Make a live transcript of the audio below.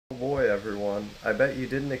boy, everyone. I bet you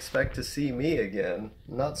didn't expect to see me again.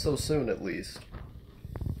 Not so soon, at least.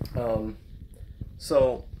 Um,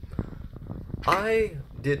 so, I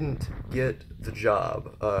didn't get the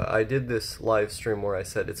job. I did this live stream where I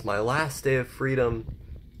said, it's my last day of freedom.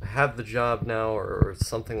 I have the job now, or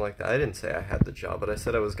something like that. I didn't say I had the job, but I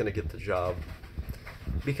said I was going to get the job.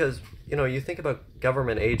 Because, you know, you think about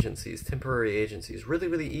government agencies, temporary agencies,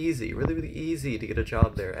 really easy to get a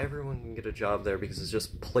job there. Everyone can get a job there because it's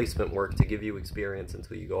just placement work to give you experience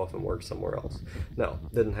until you go off and work somewhere else. No,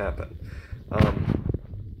 didn't happen.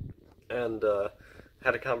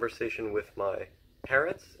 Had a conversation with my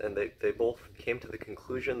parents, and they both came to the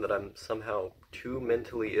conclusion that I'm somehow too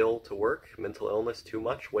mentally ill to work. Mental illness, too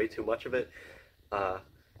much, way too much of it.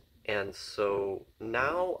 And so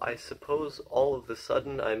now I suppose all of a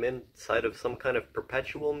sudden I'm inside of some kind of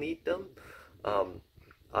perpetual neatdom.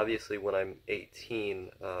 Obviously when I'm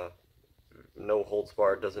 18, no holds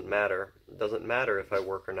barred doesn't matter. It doesn't matter if I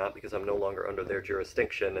work or not because I'm no longer under their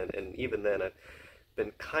jurisdiction, and even then I've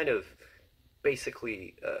been kind of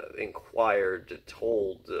basically inquired,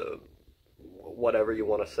 told, whatever you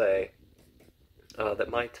want to say,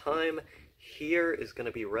 that my time here is going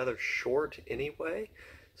to be rather short anyway.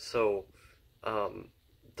 So,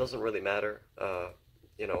 doesn't really matter.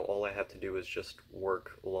 You know, all I have to do is just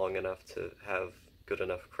work long enough to have good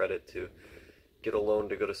enough credit to get a loan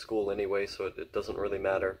to go to school anyway, so it doesn't really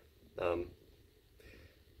matter. I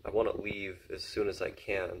want to leave as soon as I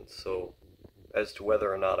can, so as to whether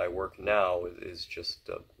or not I work now is just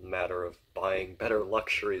a matter of buying better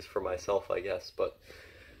luxuries for myself, I guess, but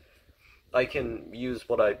I can use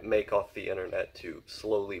what I make off the internet to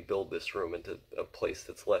slowly build this room into a place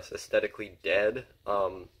that's less aesthetically dead,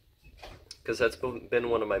 because that's been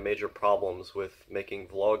one of my major problems with making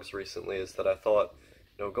vlogs recently, is that I thought,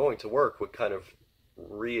 you know, going to work would kind of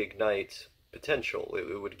reignite potential.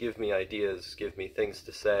 It would give me ideas, give me things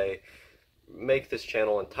to say, make this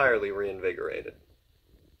channel entirely reinvigorated.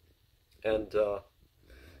 And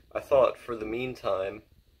I thought for the meantime,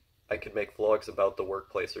 I could make vlogs about the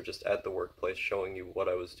workplace or just at the workplace showing you what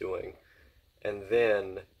I was doing. And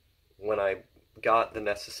then when I got the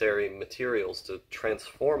necessary materials to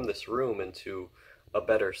transform this room into a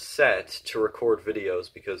better set to record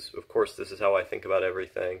videos, because of course this is how I think about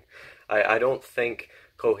everything. I don't think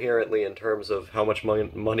coherently in terms of how much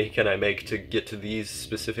money can I make to get to these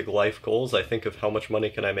specific life goals. I think of how much money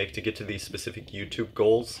can I make to get to these specific YouTube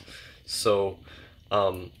goals. So,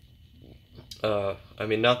 I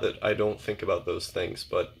mean, not that I don't think about those things,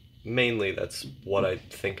 but mainly that's what I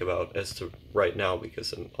think about as to right now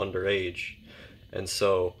because I'm underage. And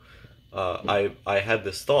so I had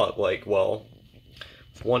this thought, like, well,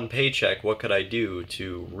 with one paycheck, what could I do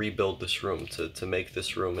to rebuild this room, to make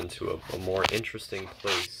this room into a more interesting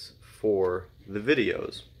place for the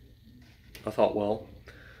videos? I thought, well,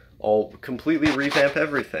 I'll completely revamp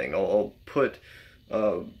everything. I'll put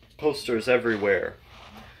posters everywhere.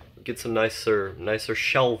 Get some nicer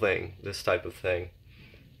shelving, this type of thing.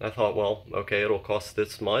 I thought, well, okay, it'll cost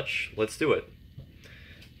this much, let's do it.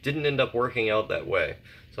 Didn't end up working out that way,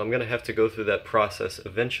 so I'm gonna have to go through that process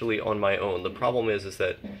eventually on my own. The problem is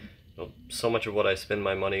that you know, so much of what I spend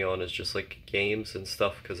my money on is just like games and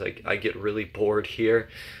stuff, because I get really bored here.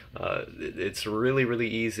 It's really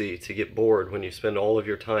easy to get bored when you spend all of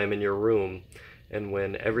your time in your room, and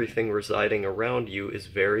when everything residing around you is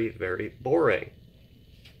very boring.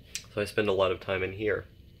 So I spend a lot of time in here.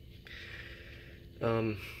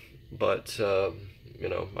 You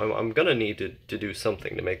know, I'm gonna need to do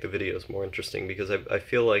something to make the videos more interesting, because I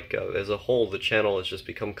feel like as a whole the channel has just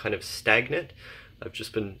become kind of stagnant. I've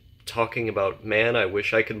just been talking about, man, I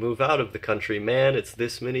wish I could move out of the country. Man, it's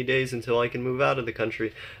this many days until I can move out of the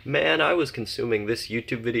country. Man, I was consuming this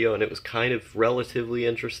YouTube video and it was kind of relatively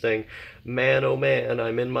interesting. Man, oh man,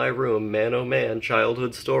 I'm in my room. Man, oh man,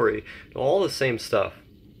 childhood story. All the same stuff.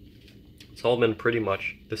 It's all been pretty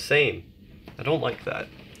much the same. I don't like that.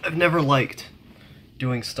 I've never liked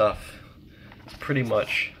doing stuff pretty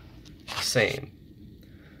much the same.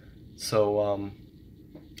 So,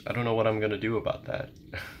 I don't know what I'm gonna do about that.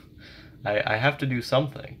 I have to do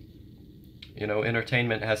something. You know,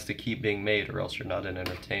 entertainment has to keep being made or else you're not an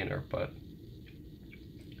entertainer, but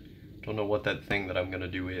I don't know what that thing that I'm gonna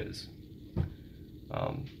do is.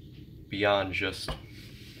 Beyond just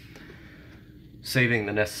saving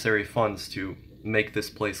the necessary funds to make this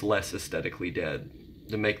place less aesthetically dead,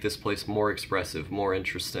 to make this place more expressive, more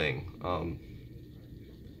interesting.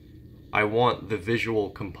 I want the visual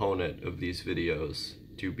component of these videos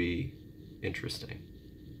to be interesting.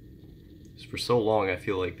 Because for so long I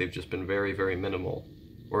feel like they've just been very minimal,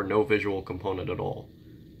 or no visual component at all.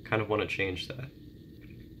 Kind of want to change that.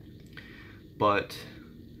 but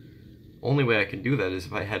only way I can do that is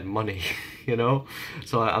if I had money, you know?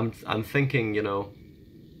 So I'm thinking, you know,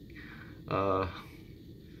 what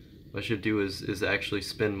I should do is actually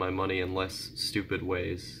spend my money in less stupid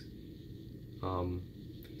ways. So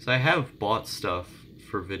I have bought stuff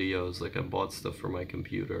for videos, like I bought stuff for my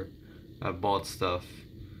computer. I've bought stuff,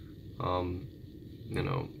 you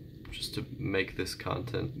know, just to make this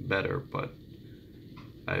content better, but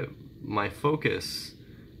my focus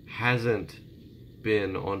hasn't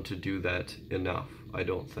been on to do that enough, I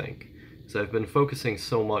don't think. So I've been focusing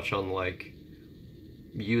so much on like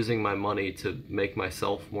using my money to make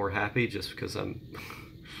myself more happy, just because I'm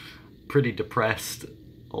pretty depressed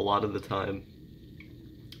a lot of the time.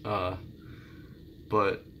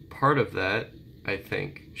 But part of that, I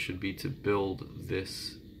think, should be to build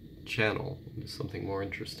this channel into something more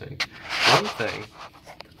interesting.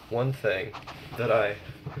 One thing that I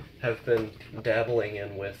have been dabbling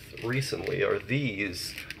in with recently are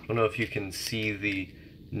these. I don't know if you can see the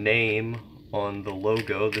name on the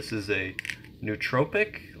logo. This is a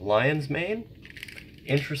nootropic lion's mane.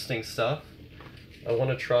 Interesting stuff. I want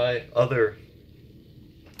to try other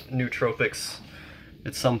nootropics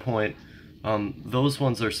at some point. Those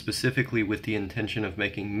ones are specifically with the intention of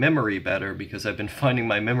making memory better, because I've been finding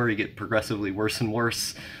my memory get progressively worse and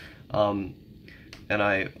worse. And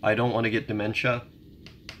I don't want to get dementia,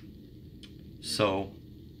 so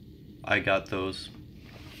I got those.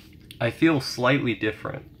 I feel slightly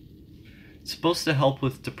different. It's supposed to help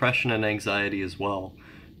with depression and anxiety as well.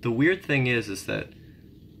 The weird thing is that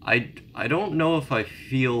I don't know if I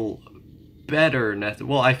feel better.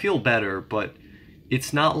 Well, I feel better, but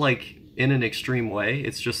it's not like in an extreme way.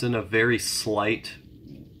 It's just in a very slight,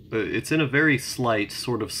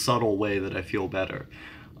 sort of subtle way that I feel better.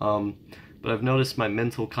 But I've noticed my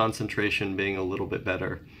mental concentration being a little bit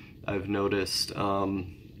better. I've noticed, you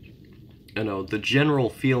know, the general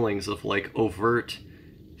feelings of like overt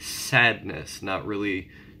sadness not really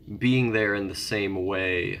being there in the same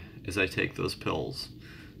way as I take those pills.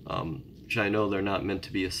 Which I know they're not meant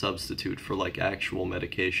to be a substitute for like actual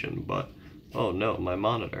medication, but oh no, my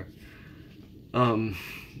monitor.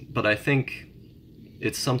 But I think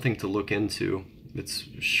it's something to look into. It's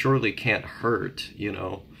surely can't hurt, you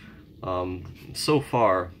know. So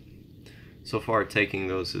far taking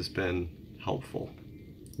those has been helpful,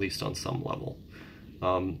 at least on some level.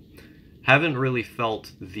 Haven't really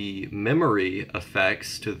felt the memory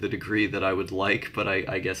effects to the degree that I would like, but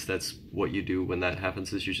I guess that's what you do when that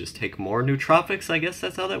happens, is you just take more nootropics. I guess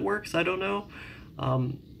that's how that works. I don't know.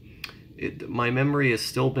 My memory has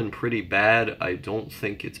still been pretty bad. I don't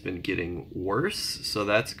think it's been getting worse, so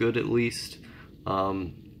that's good at least.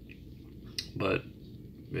 But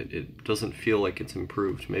it doesn't feel like it's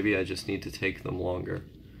improved. Maybe I just need to take them longer.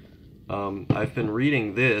 I've been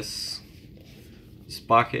reading this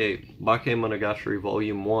Bake Monogatari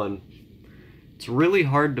Volume 1. It's really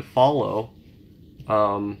hard to follow,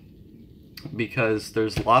 because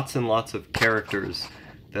there's lots and lots of characters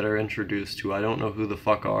that are introduced who I don't know who the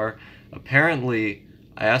fuck are. Apparently,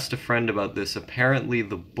 I asked a friend about this, apparently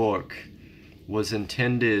the book was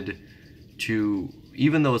intended to,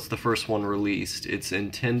 even though it's the first one released, it's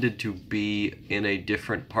intended to be in a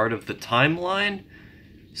different part of the timeline.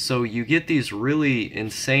 So you get these really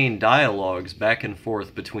insane dialogues back and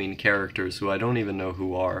forth between characters who I don't even know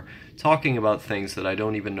who are, talking about things that I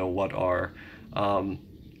don't even know what are. I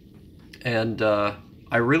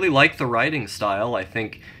really like the writing style. I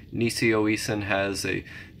think Nisio Isin has a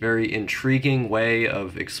very intriguing way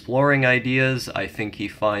of exploring ideas. I think he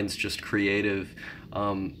finds just creative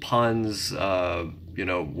puns, you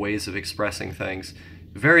know, ways of expressing things.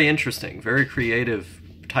 Very interesting, very creative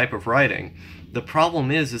type of writing. The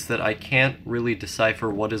problem is that I can't really decipher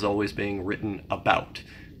what is always being written about.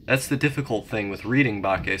 That's the difficult thing with reading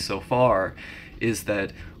Bake so far, is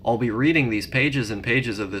that I'll be reading these pages and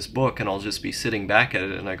pages of this book and I'll just be sitting back at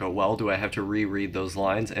it and I go, well, do I have to reread those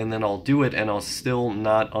lines? And then I'll do it and I'll still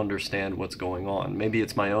not understand what's going on. Maybe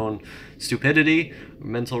it's my own stupidity,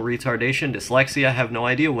 mental retardation, dyslexia, I have no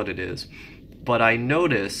idea what it is. But I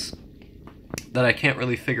notice that I can't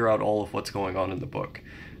really figure out all of what's going on in the book.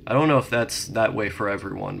 I don't know if that's that way for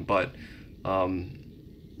everyone, but,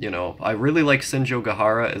 you know, I really like Senjo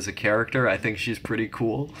Gahara as a character. I think she's pretty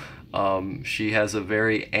cool. She has a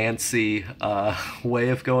very antsy way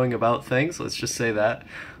of going about things, let's just say that.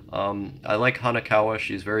 I like Hanakawa.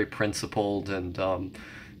 She's very principled and,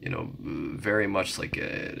 you know, very much like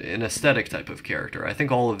an aesthetic type of character. I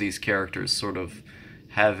think all of these characters sort of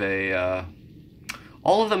have a...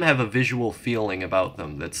 all of them have a visual feeling about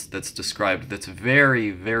them that's described, that's very,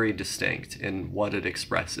 very distinct in what it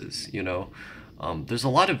expresses, you know. There's a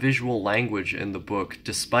lot of visual language in the book,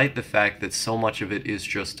 despite the fact that so much of it is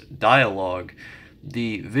just dialogue.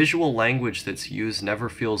 The visual language that's used never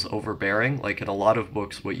feels overbearing. Like in a lot of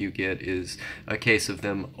books, what you get is a case of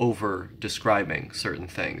them over-describing certain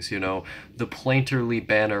things. You know, the plainterly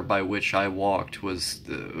banner by which I walked was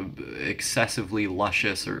excessively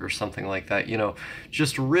luscious or something like that. You know,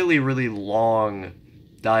 just really, really long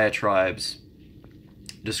diatribes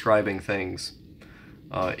describing things.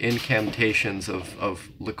 Incantations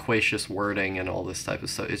of loquacious wording and all this type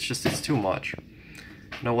of stuff. It's too much.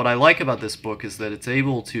 Now, what I like about this book is that it's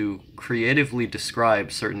able to creatively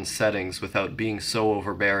describe certain settings without being so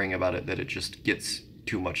overbearing about it that it just gets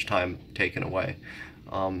too much time taken away.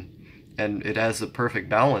 And it has a perfect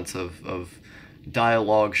balance of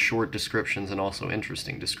dialogue, short descriptions, and also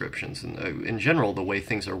interesting descriptions. And in general, the way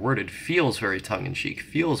things are worded feels very tongue-in-cheek,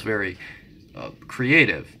 feels very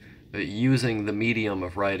creative, using the medium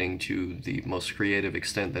of writing to the most creative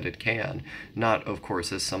extent that it can. Not, of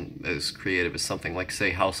course, as creative as something like,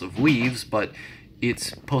 say, House of Leaves, but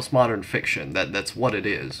it's postmodern fiction. That's what it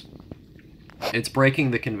is. It's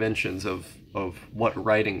breaking the conventions of what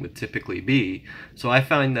writing would typically be. So I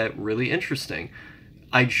find that really interesting.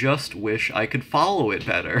 I just wish I could follow it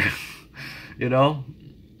better, you know?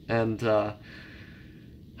 And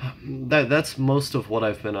that's most of what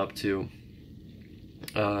I've been up to.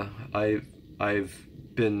 I've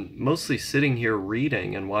been mostly sitting here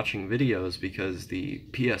reading and watching videos because the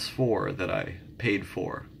PS4 that I paid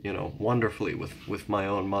for, you know, wonderfully with my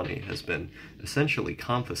own money, has been essentially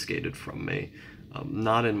confiscated from me.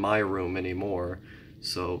 Not in my room anymore,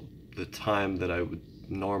 so the time that I would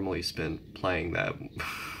normally spend playing that,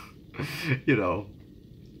 you know,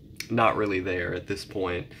 not really there at this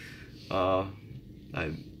point. It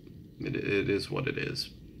is what it is,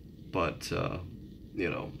 but you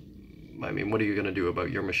know, I mean, what are you going to do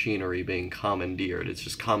about your machinery being commandeered? It's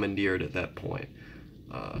just commandeered at that point.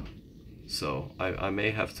 So I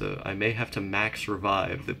may have to max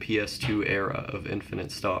revive the PS2 era of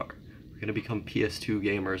Infinite Star. We're going to become PS2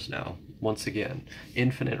 gamers now. Once again,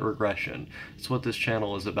 infinite regression. That's what this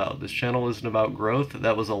channel is about. This channel isn't about growth.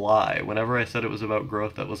 That was a lie. Whenever I said it was about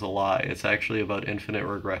growth, that was a lie. It's actually about infinite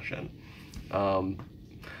regression.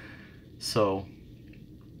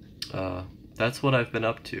 That's what I've been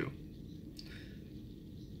up to.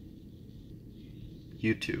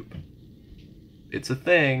 YouTube. It's a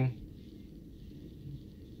thing.